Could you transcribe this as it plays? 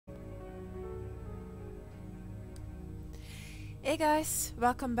Hey guys,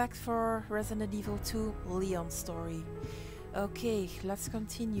 welcome back for Resident Evil 2 Leon story. Okay, let's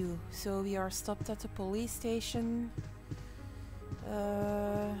continue. So we are stopped at the police station.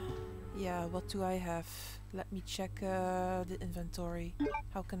 Yeah, what do I have? Let me check the inventory.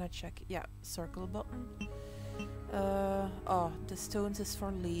 How can I check? Yeah, circle button. Oh, the stones is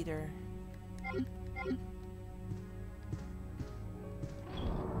for later.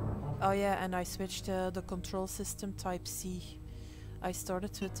 Oh yeah, and I switched the control system type C. I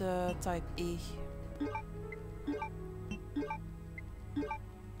started with type A.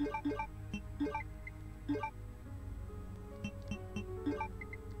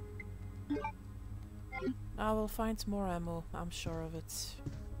 I will find more ammo, I'm sure of it.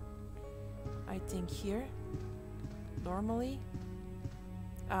 I think here. Normally.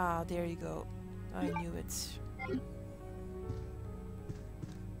 Ah, there you go. I knew it.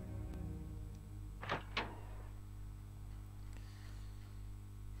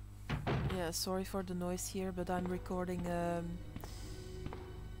 Yeah, sorry for the noise here, but I'm recording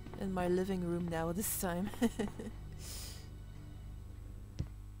in my living room now this time.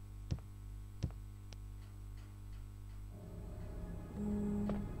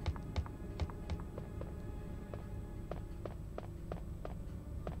 mm.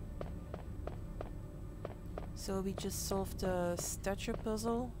 So we just solved the statue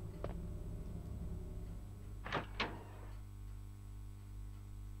puzzle.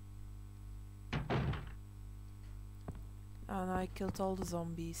 And I killed all the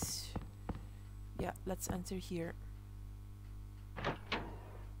zombies. Yeah, let's enter here.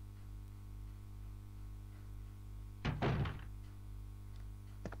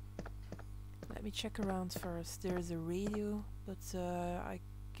 Let me check around first. There is a radio, but I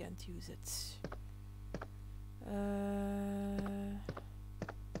can't use it.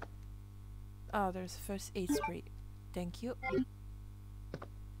 There's a first aid spray. Thank you.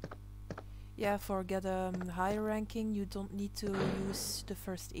 Yeah, for get higher ranking, you don't need to use the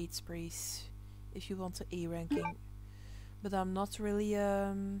first aid sprays if you want a ranking. But I'm not really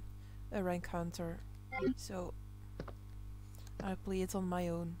a rank hunter, so I play it on my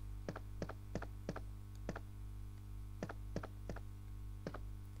own.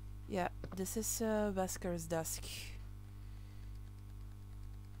 Yeah, this is Wesker's desk.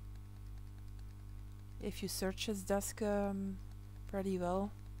 If you search his desk pretty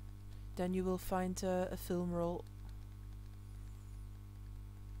well, then you will find a film roll.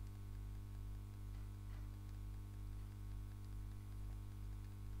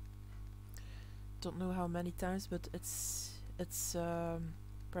 Don't know how many times, but it's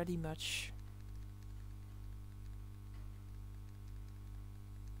pretty much.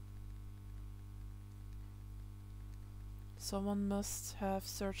 Someone must have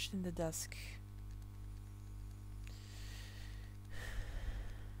searched in the desk.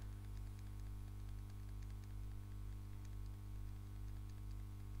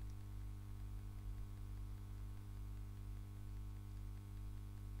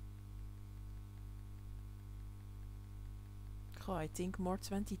 Oh, I think more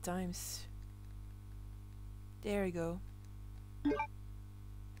 20 times. There you go.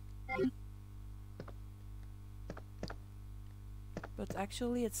 But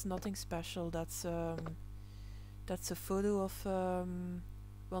actually it's nothing special. That's a photo of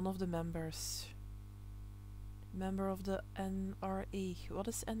one of the members. Member of the NRA. What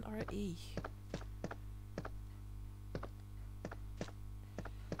is NRA?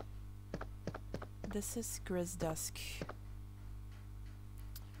 This is Chris' desk.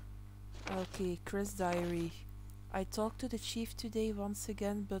 Okay, Chris' diary. I talked to the chief today once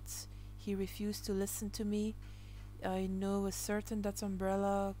again, but he refused to listen to me. I know a certain that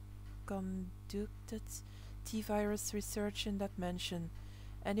Umbrella conducted T-virus research in that mansion.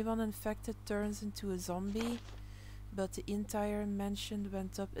 Anyone infected turns into a zombie, but the entire mansion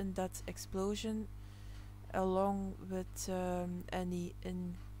went up in that explosion, along with any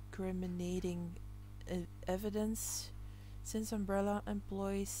incriminating evidence. Since Umbrella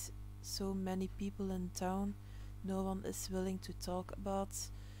employs so many people in town, no one is willing to talk about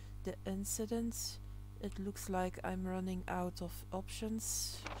the incident. It looks like I'm running out of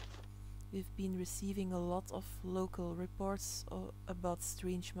options. We've been receiving a lot of local reports about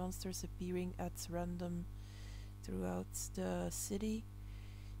strange monsters appearing at random throughout the city.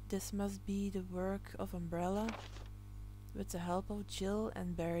 This must be the work of Umbrella. With the help of Jill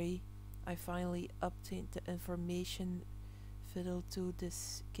and Barry, I finally obtained the information vital to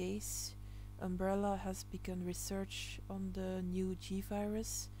this case. Umbrella has begun research on the new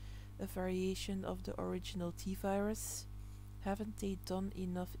G-virus, a variation of the original T-virus. Haven't they done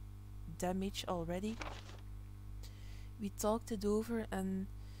enough damage already? We talked it over and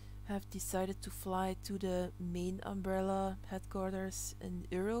have decided to fly to the main umbrella headquarters in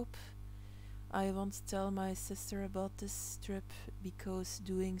Europe. I won't tell my sister about this trip because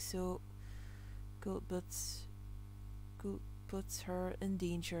doing so could put her in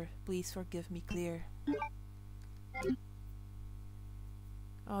danger. Please forgive me, Claire.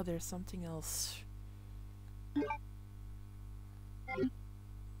 Oh, there's something else.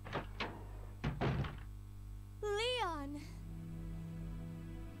 Leon!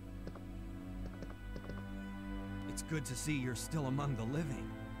 It's good to see you're still among the living.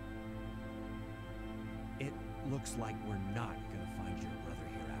 It looks like we're not gonna find your brother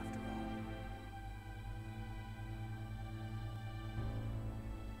here after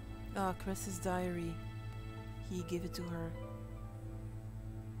all. Ah, Chris's diary. He gave it to her.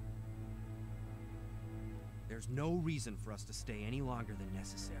 There's no reason for us to stay any longer than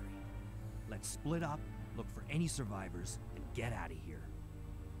necessary. Let's split up, look for any survivors, and get out of here.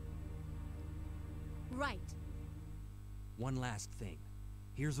 Right. One last thing.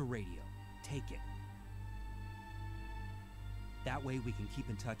 Here's a radio. Take it. That way we can keep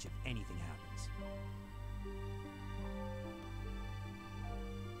in touch if anything happens.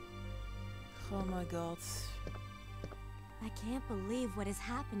 Oh my god. I can't believe what is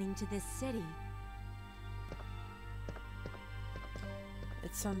happening to this city.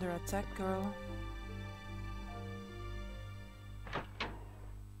 It's under attack, girl.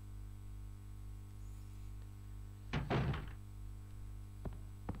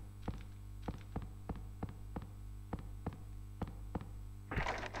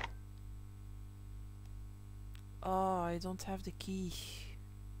 Oh, I don't have the key.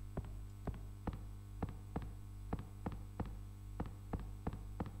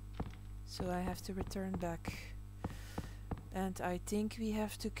 So I have to return back. And I think we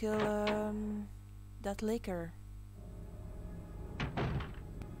have to kill that licker.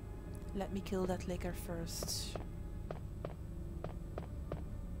 Let me kill that licker first.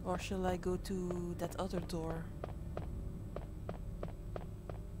 Or shall I go to that other door?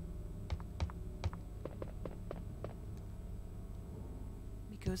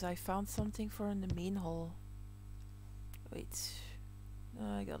 Because I found something for in the main hall. Wait.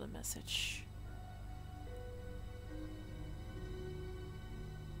 I got a message.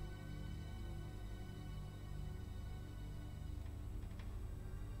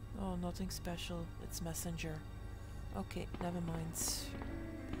 Oh, nothing special. It's Messenger. Okay, never mind.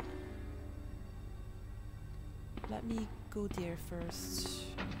 Let me go there first.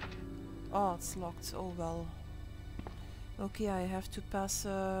 Oh, it's locked. Oh well. Okay, I have to pass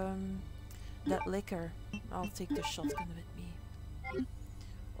that liquor. I'll take the shotgun with me.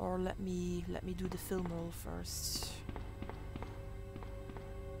 Or let me do the film roll first.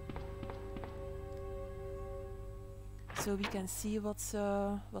 So we can see what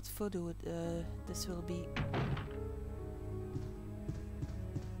photo this will be.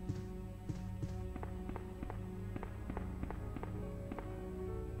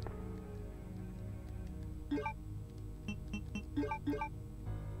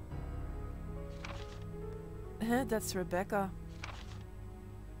 That's Rebecca.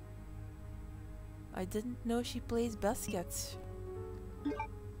 I didn't know she plays basket.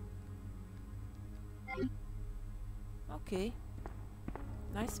 Okay.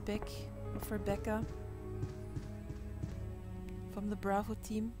 Nice pick of Rebecca from the Bravo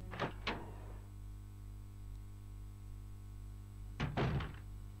team.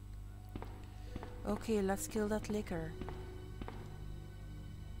 Okay, let's kill that licker.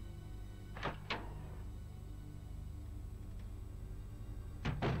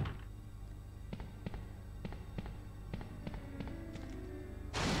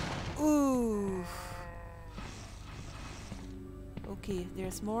 Ooh. Okay,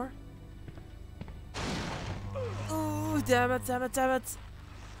 there's more. Ooh, damn it, damn it, damn it.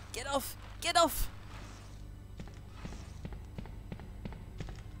 Get off, get off.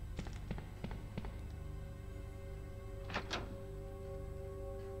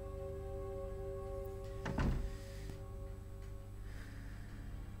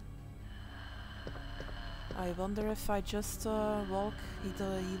 I wonder if I just walk, he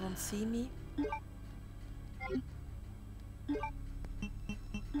won't see me.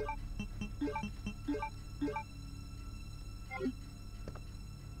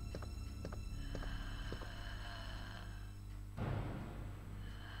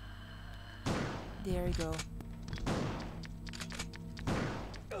 There we go.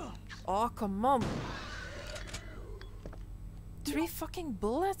 Oh, come on. 3 fucking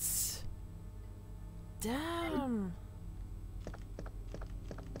bullets? Damn.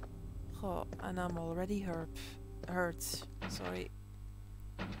 Oh, and I'm already hurt. hurt. Sorry.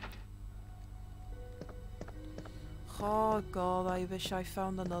 Oh god, I wish I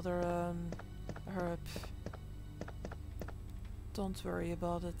found another herb. Don't worry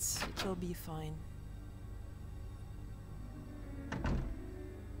about it. It will be fine.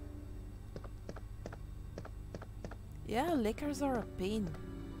 Yeah, liquors are a pain.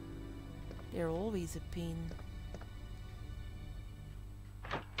 They're always a pain.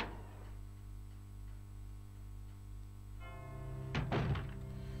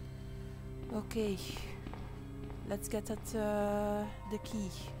 Okay, let's get at the key.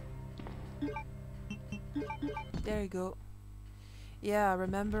 There you go. Yeah,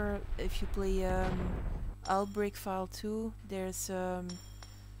 remember if you play Outbreak File 2, there's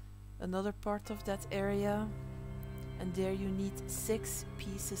another part of that area, and there you need 6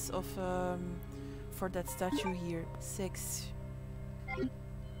 pieces of for that statue here. 6. And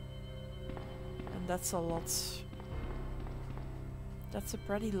that's a lot. That's a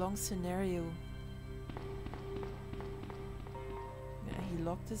pretty long scenario. Yeah, he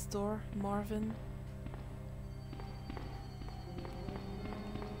locked his door, Marvin.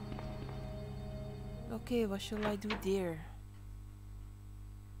 Okay, what shall I do there?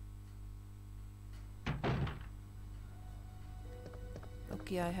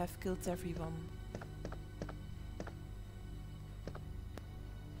 Okay, I have killed everyone.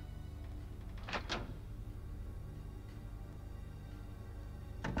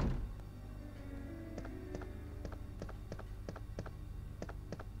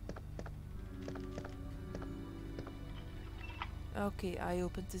 Okay, I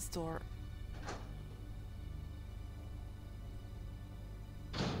opened this door.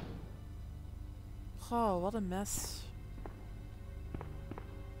 Oh, what a mess.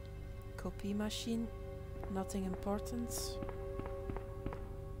 Copy machine. Nothing important.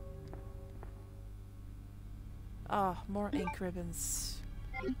 Ah, more ink ribbons.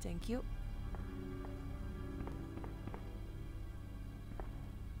 Thank you.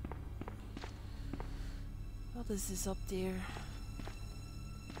 What is this up there?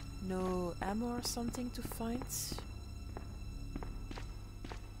 No ammo or something to find?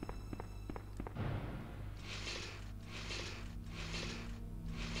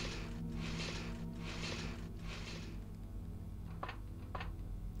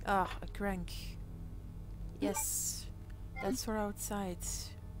 Ah, a crank. Yes, that's for outside.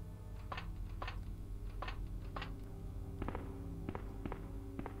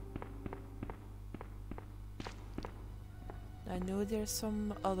 I know there's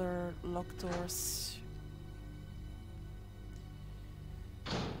some other locked doors.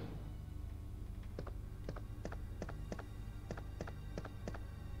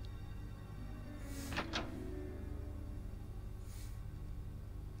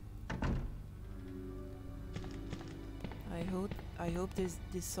 I hope these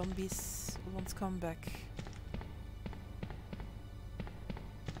zombies won't come back.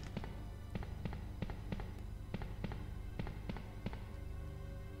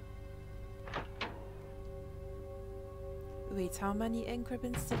 Wait, how many ink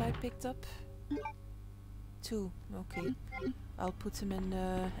ribbons did I pick up? 2. Okay, I'll put them in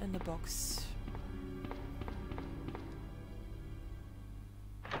the box.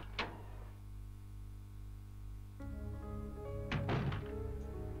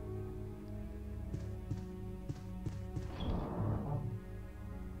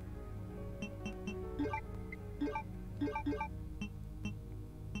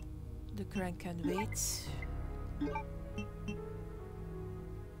 The crank can wait.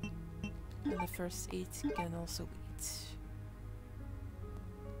 And the first aid can also wait.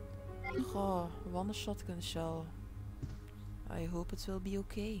 Oh, one shotgun shell. I hope it will be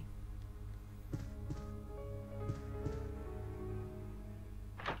okay.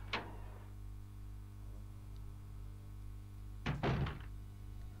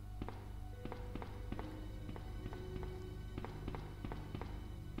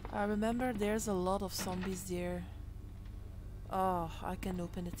 I remember there's a lot of zombies there. Oh, I can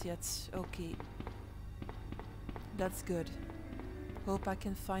open it yet. Okay. That's good. Hope I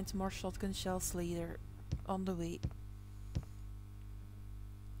can find more shotgun shells later. On the way.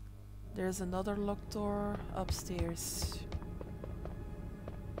 There's another locked door upstairs.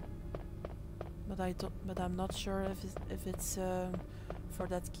 But I'm not sure if it's for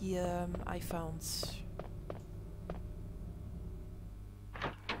that key I found.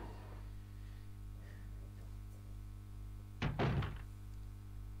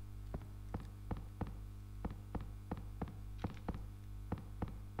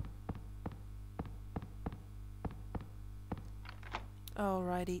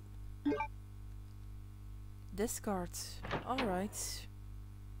 Alrighty. Discard. Alright.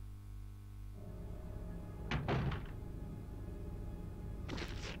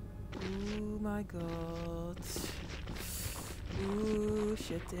 Oh my god. Ooh,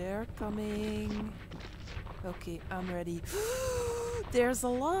 shit, they're coming. Okay, I'm ready. There's a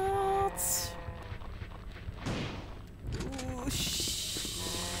lot! Ooh,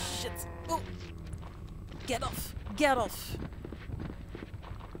 shit. Oh! Get off! Get off!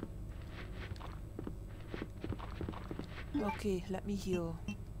 Okay, let me heal.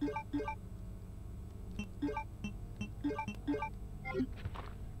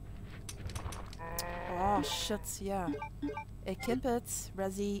 Oh shit, yeah. Equip it,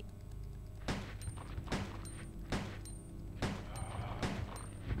 RESI.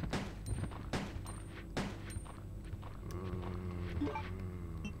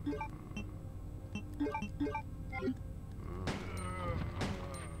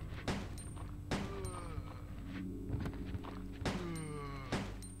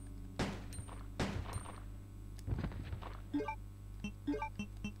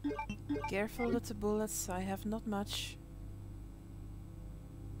 Careful with the bullets, I have not much.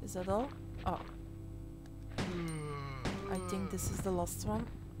 Is that all? Oh. I think this is the last one.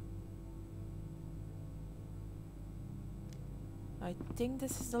 I think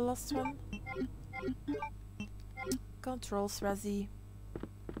this is the last one. Controls, RESI.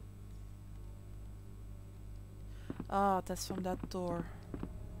 Ah, that's from that door.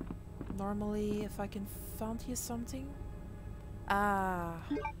 Normally, if I can find here something. Ah,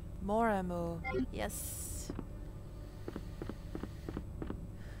 more ammo. Yes.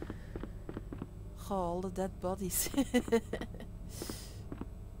 Oh, all the dead bodies.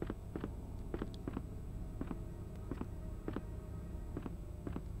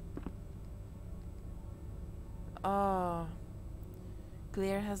 Ah,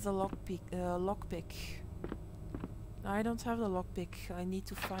 Claire has the lockpick. I don't have the lockpick. I need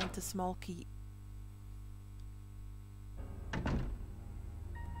to find the small key.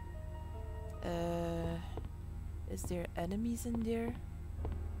 Is there enemies in there?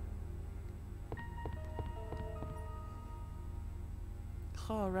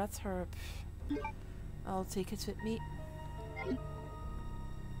 Oh, rat herb. I'll take it with me.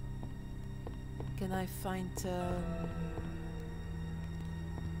 Can I find a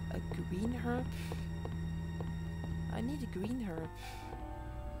green herb? I need a green herb.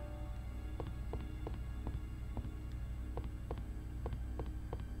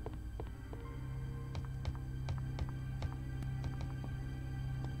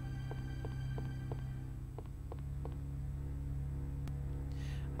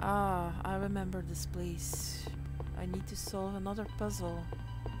 Ah, I remember this place. I need to solve another puzzle.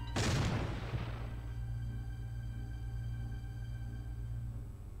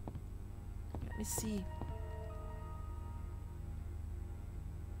 Let me see.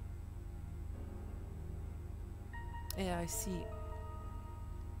 Yeah, I see.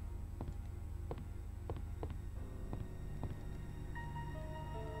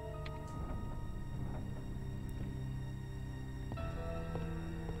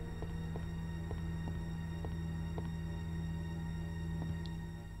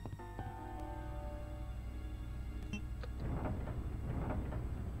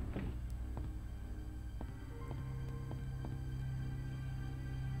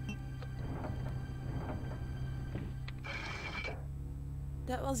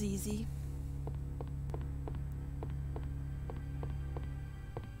 That was easy.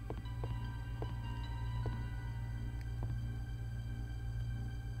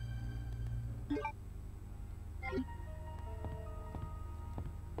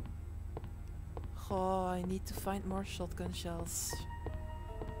 Oh, I need to find more shotgun shells.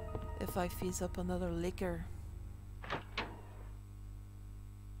 If I fizz up another liquor.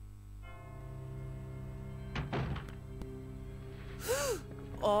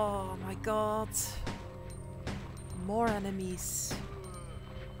 Oh my god. More enemies.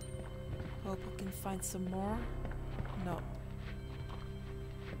 Hope we can find some more. No.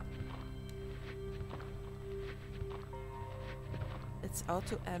 It's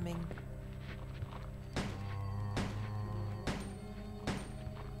auto-aiming.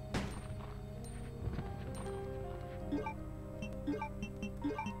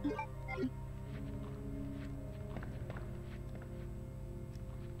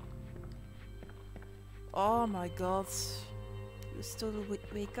 Oh my god. You still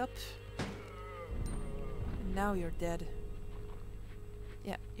wake up? And now you're dead.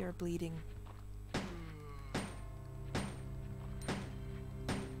 Yeah, you're bleeding.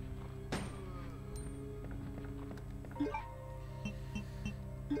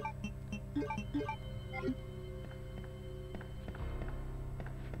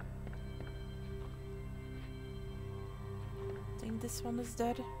 this one is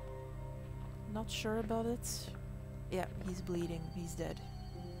dead. Not sure about it. Yeah, he's bleeding. He's dead.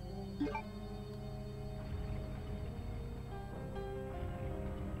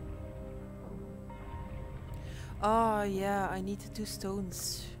 Oh yeah, I need the 2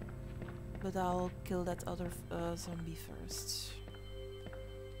 stones. But I'll kill that other zombie first.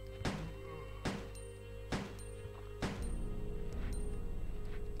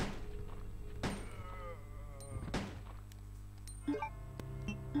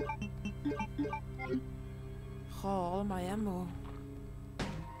 Oh, all my ammo.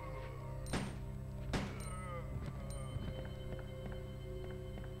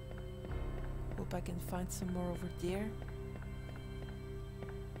 Hope I can find some more over there.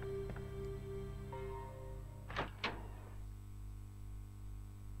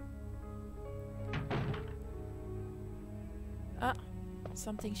 Ah,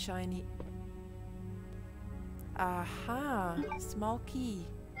 something shiny. Aha, small key.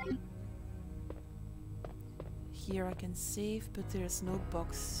 Here I can save, but there's no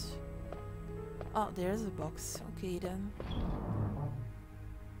box. Oh, there's a box. Okay then.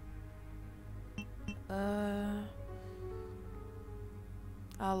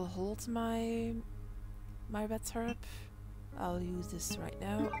 I'll hold my red herb. I'll use this right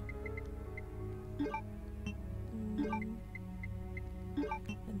now.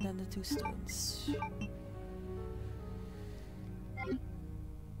 And then the 2 stones.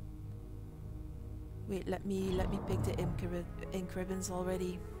 Wait, let me pick the ink ribbons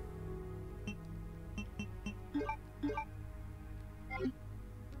already.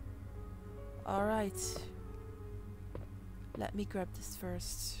 Alright. Let me grab this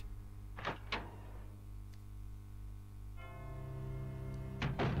first.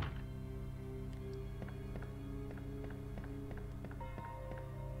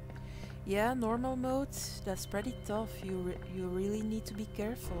 Yeah, normal mode, that's pretty tough. You really need to be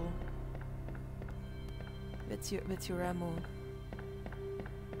careful with your ammo.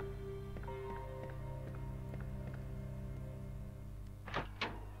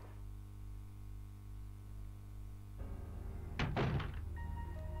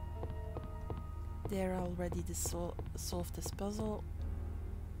 There, already solved this puzzle.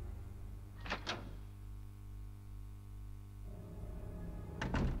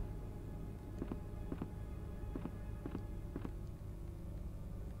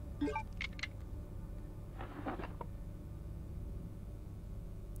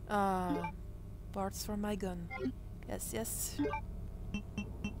 Ah, parts for my gun. Yes, yes.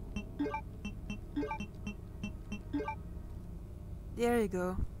 There you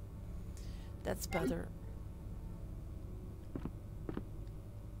go. That's better.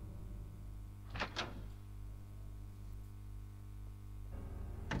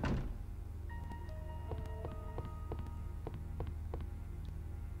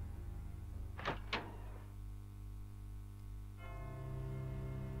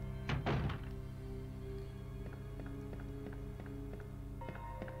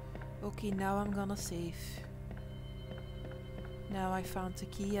 Okay, now I'm gonna save. Now I found the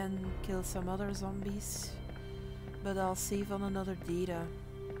key and kill some other zombies, but I'll save on another data,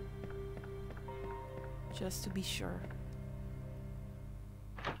 just to be sure.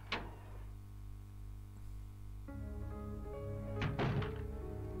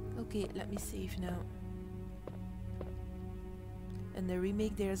 Okay, let me save now. In the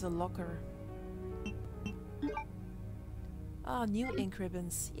remake there's a locker. Ah, new ink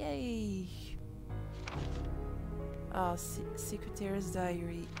ribbons, yay! Ah, Secretary's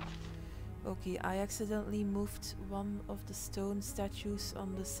diary. Okay, I accidentally moved one of the stone statues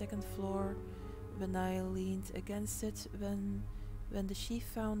on the 2nd floor when I leaned against it. When the chief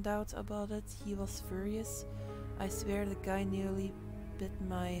found out about it, he was furious. I swear the guy nearly bit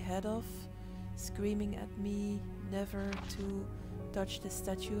my head off, screaming at me never to touch the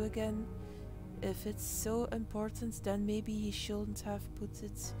statue again. If it's so important, then maybe he shouldn't have put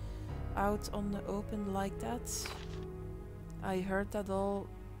it out on the open like that. I heard that all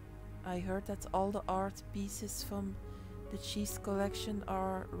the art pieces from the chief's collection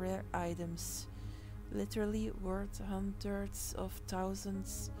are rare items, literally worth hundreds of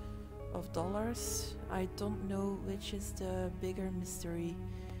thousands of dollars. I don't know which is the bigger mystery,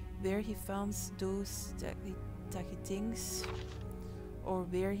 where he found those tacky things, or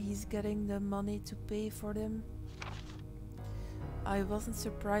where he's getting the money to pay for them. I wasn't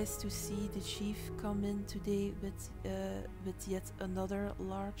surprised to see the chief come in today with yet another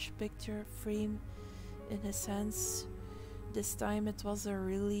large picture frame in his hands. This time it was a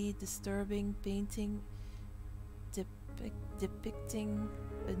really disturbing painting depicting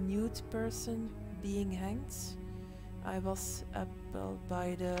a nude person being hanged. I was appalled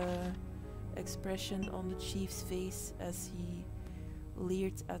by the expression on the chief's face as he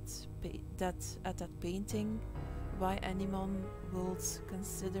leered at that painting. Why anyone would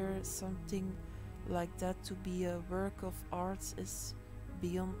consider something like that to be a work of art is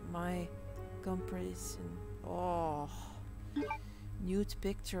beyond my comprehension. Oh, nude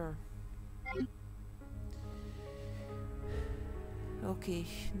picture. Okay,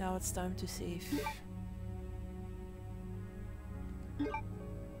 now it's time to save.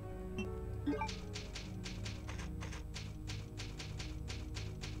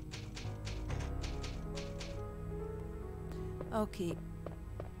 Okay,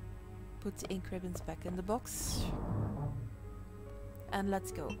 put the ink ribbons back in the box and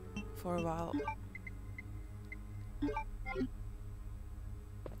let's go for a while.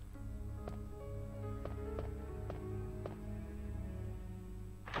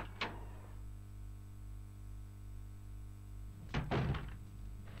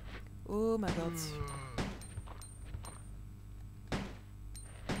 Oh my god.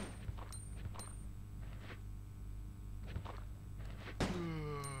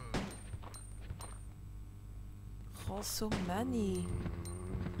 Oh, so many.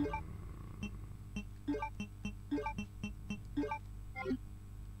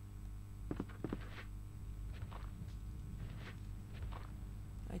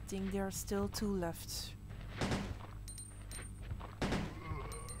 I think there are still 2 left.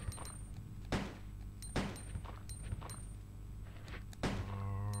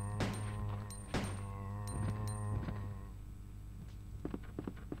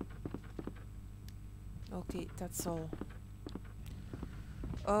 Okay, that's all.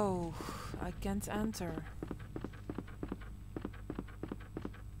 Oh, I can't enter.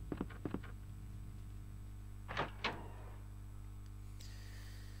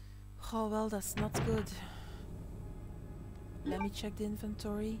 Oh well, that's not good. Let me check the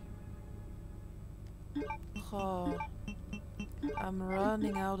inventory. Oh, I'm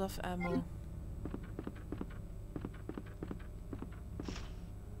running out of ammo.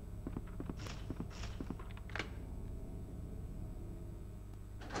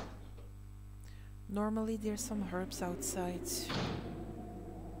 Normally there's some herbs outside.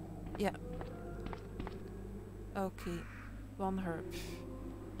 Yeah. Okay, 1 herb.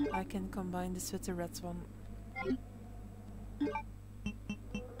 I can combine this with the red one.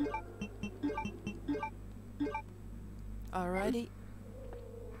 Alrighty.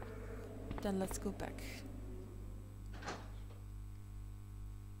 Then let's go back.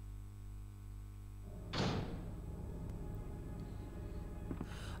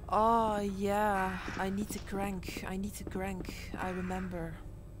 Oh yeah, I need to crank. I remember.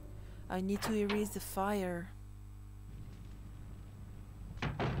 I need to erase the fire.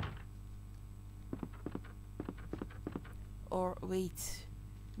 Or wait.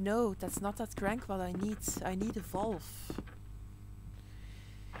 No, that's not that crank what I need. I need a valve.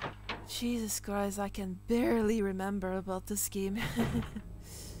 Jesus Christ, I can barely remember about this game.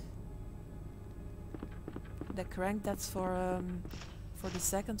 The crank, that's for the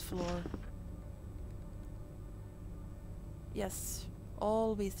 2nd floor. Yes,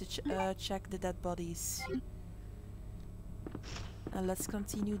 always to check the dead bodies. And let's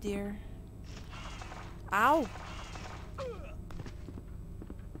continue there. Ow!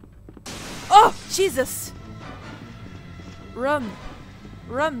 Oh, Jesus! Run!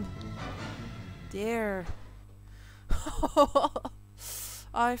 Run! There.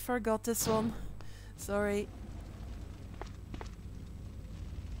 I forgot this one. Sorry.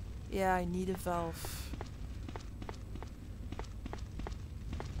 Yeah, I need a valve.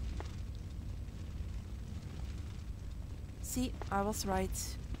 See, I was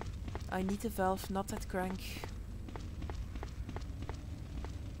right. I need a valve, not that crank.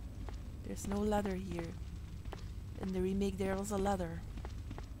 There's no ladder here. In the remake there was a ladder.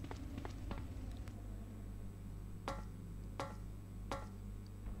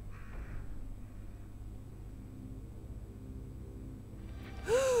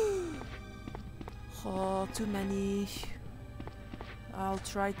 Oh, too many. I'll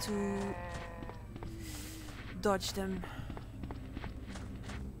try to dodge them.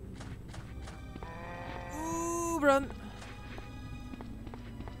 Ooh, run!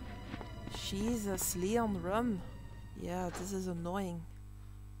 Jesus, Leon, run! Yeah, this is annoying.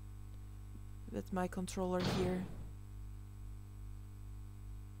 With my controller here.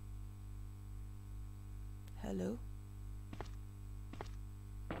 Hello?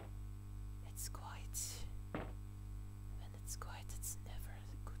 It's quiet. When it's quiet, it's never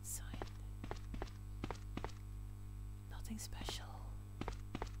a good sign. Nothing special.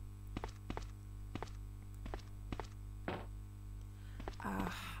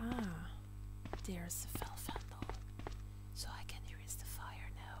 there's the valve handle, so I can erase the fire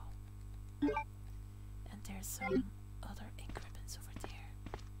now. And there's some other ink ribbons over there.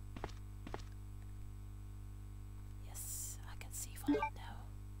 Yes, I can see valve now.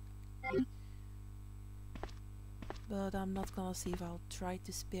 But I'm not gonna save, I'll try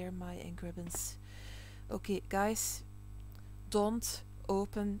to spare my ink ribbons. Okay, guys, don't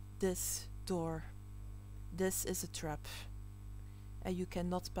open this door. This is a trap, and you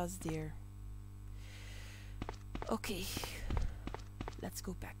cannot pass there. Okay, let's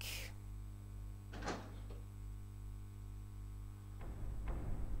go back.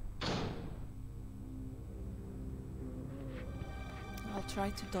 I'll try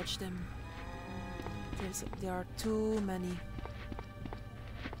to dodge them. There are too many.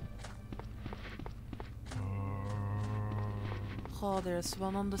 Oh, there's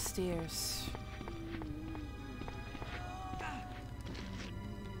one on the stairs.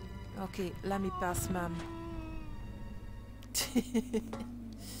 Okay, let me pass, ma'am.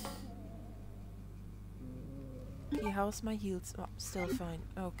 Okay, how's my heels? Oh, still fine.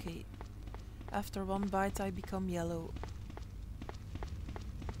 Okay. After one bite I become yellow.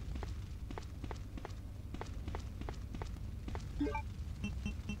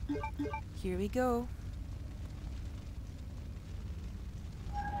 Here we go.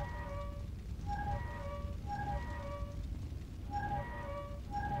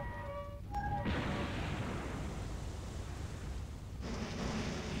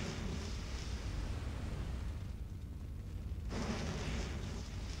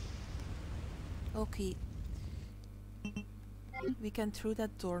 Okay. We can through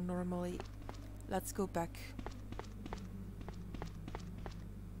that door normally. Let's go back.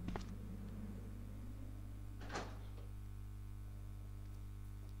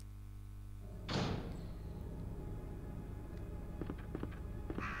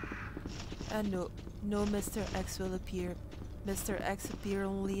 And no Mr. X will appear. Mr. X appear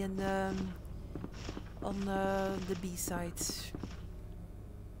only in on the B side.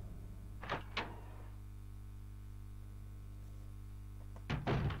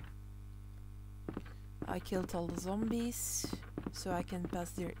 I killed all the zombies, so I can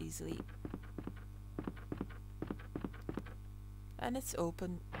pass there easily. And it's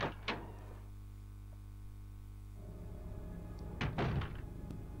open.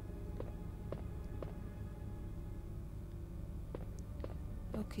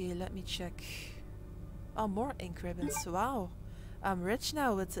 Okay, let me check. Oh, more ink ribbons. Wow, I'm rich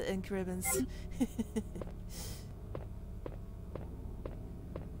now with the ink ribbons.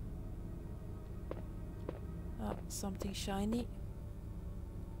 Oh, something shiny.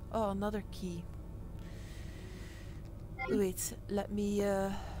 Oh, another key. Wait, let me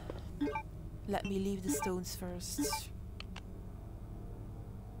leave the stones first.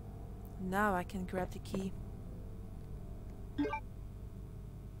 Now I can grab the key.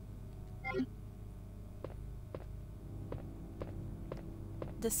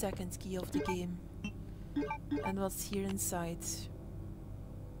 The second key of the game. And what's here inside?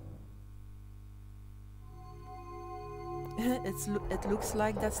 It looks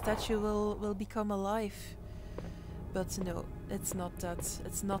like that statue will become alive. But no, it's not that.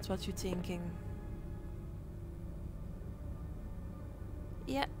 It's not what you're thinking.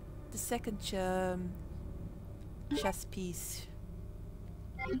 Yeah, the second chess piece.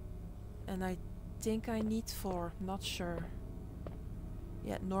 And I think I need 4, not sure.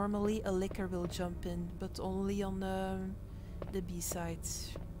 Yeah, normally a licker will jump in, but only on the B side.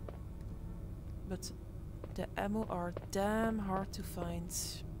 But the ammo are damn hard to find.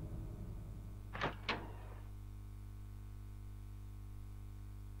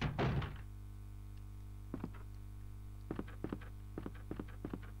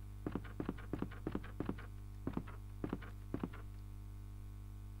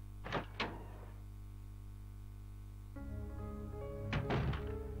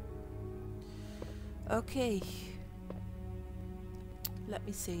 Okay, let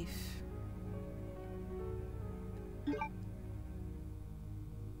me save.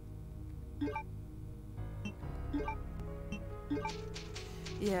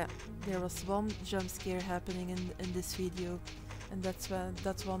 Yeah, there was one jump scare happening in this video, and that's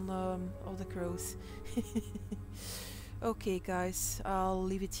one of the crows. Okay, guys, I'll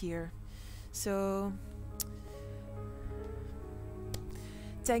leave it here. So,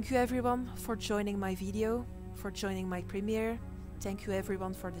 thank you everyone for joining my video, for joining my premiere. Thank you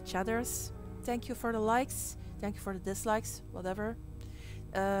everyone for the chatters. Thank you for the likes. Thank you for the dislikes, whatever.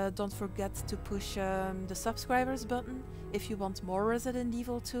 Don't forget to push the subscribers button if you want more Resident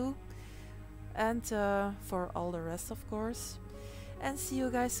Evil 2. And for all the rest, of course. And see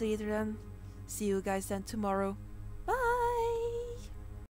you guys later then. See you guys then tomorrow.